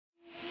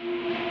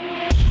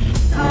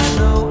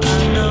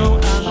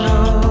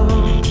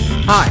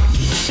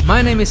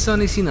My name is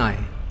Sonny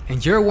Sinay,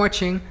 and you're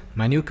watching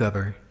my new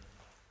cover.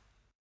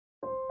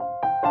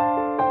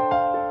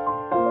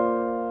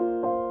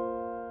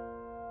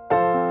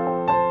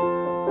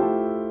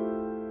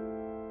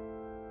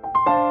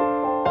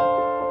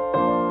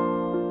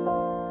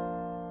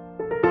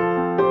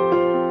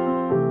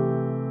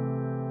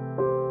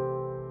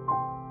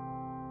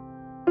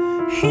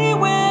 Here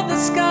where the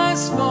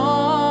sky's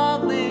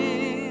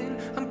falling,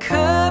 I'm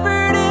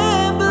covered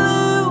in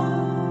blue.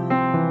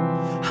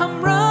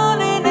 I'm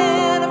running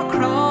and I'm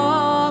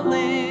crawling,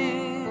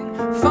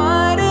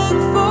 fighting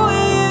for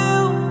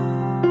you.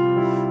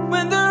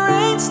 When the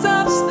rain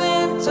stops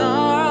then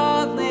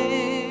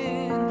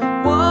darling,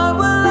 what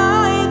will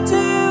I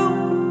do?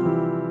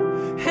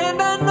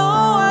 And I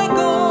know I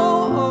go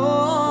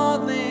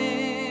all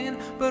in,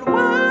 but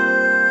why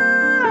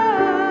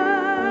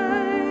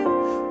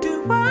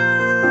do I?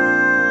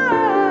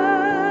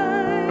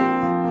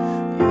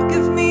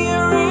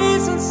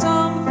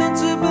 Something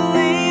to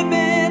believe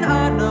in.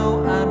 I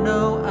know, I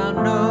know, I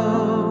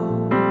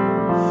know.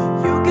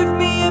 You give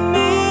me a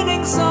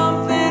meaning,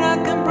 something I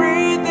can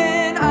breathe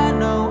in. I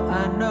know,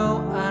 I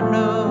know, I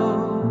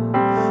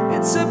know.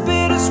 It's a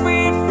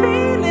bittersweet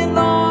feeling,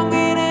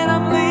 longing, and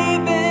I'm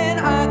leaving.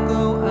 I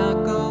go, I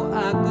go,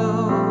 I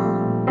go.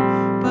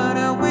 But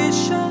I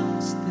wish I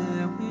was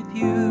there with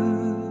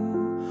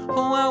you.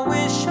 Oh, I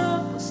wish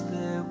I was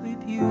there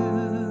with you.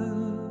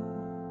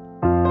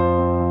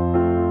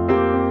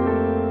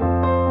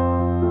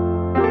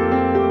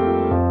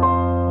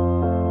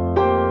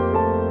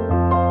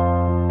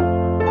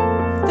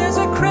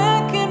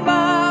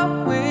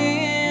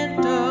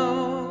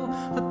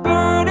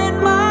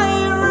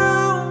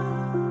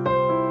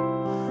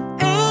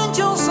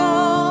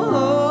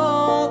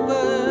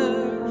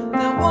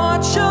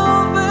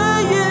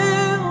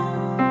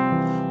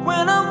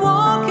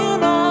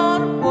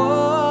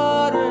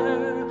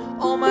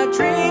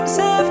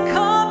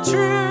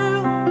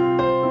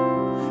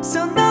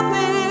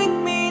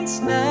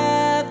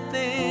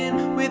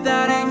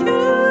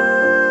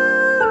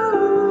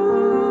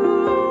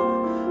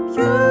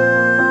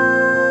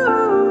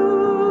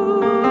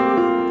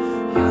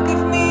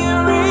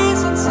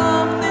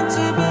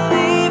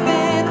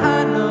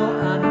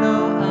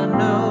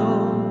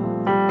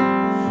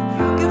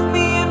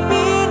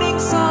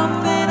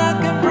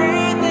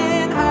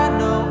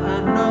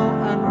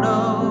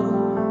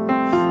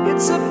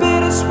 It's a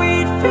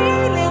bittersweet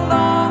feeling,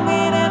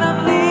 longing, and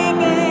I'm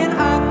leaving.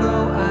 I go,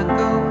 I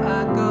go,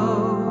 I go.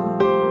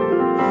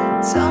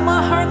 Tell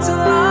my heart to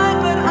lie,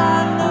 but I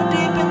know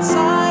deep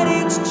inside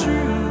it's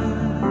true.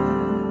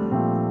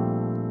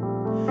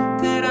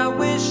 That I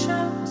wish I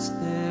was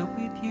there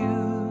with you.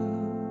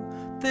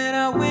 That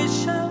I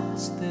wish I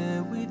was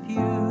there with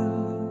you.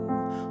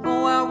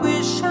 Oh, I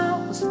wish I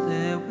was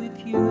there with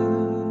you.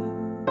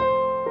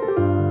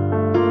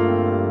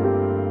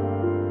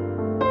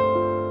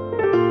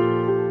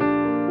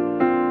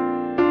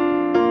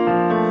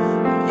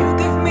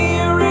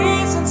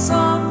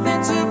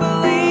 Something to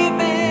believe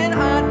in.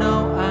 I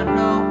know, I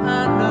know,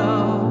 I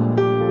know.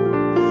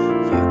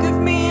 You give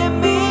me a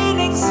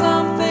meaning,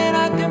 something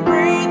I can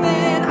breathe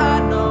in. I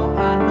know,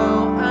 I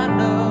know, I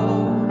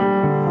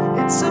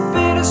know. It's a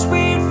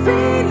bittersweet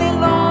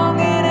feeling,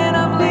 longing, and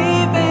I'm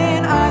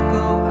leaving. I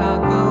go, I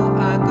go,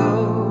 I go.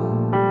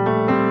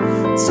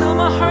 Tell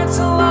my heart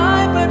to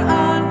lie, but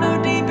I know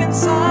deep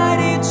inside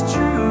it's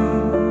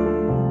true.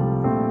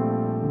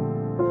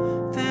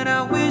 That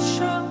I wish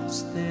I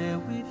was there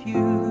with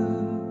you.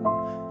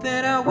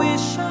 That I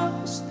wish I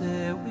was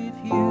there with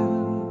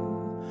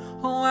you.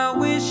 Oh, I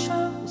wish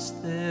I was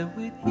there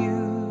with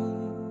you.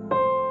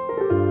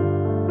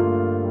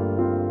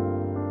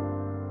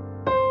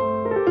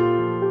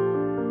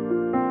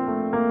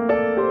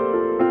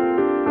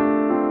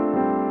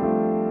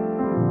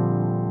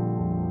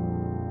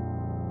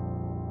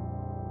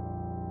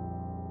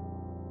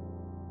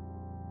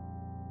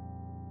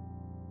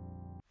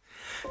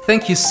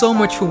 Thank you so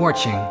much for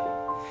watching.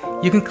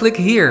 You can click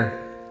here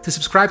to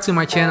subscribe to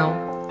my channel,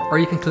 or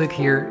you can click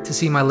here to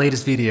see my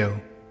latest video.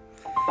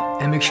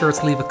 And make sure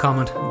to leave a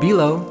comment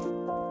below,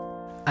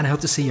 and I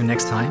hope to see you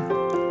next time.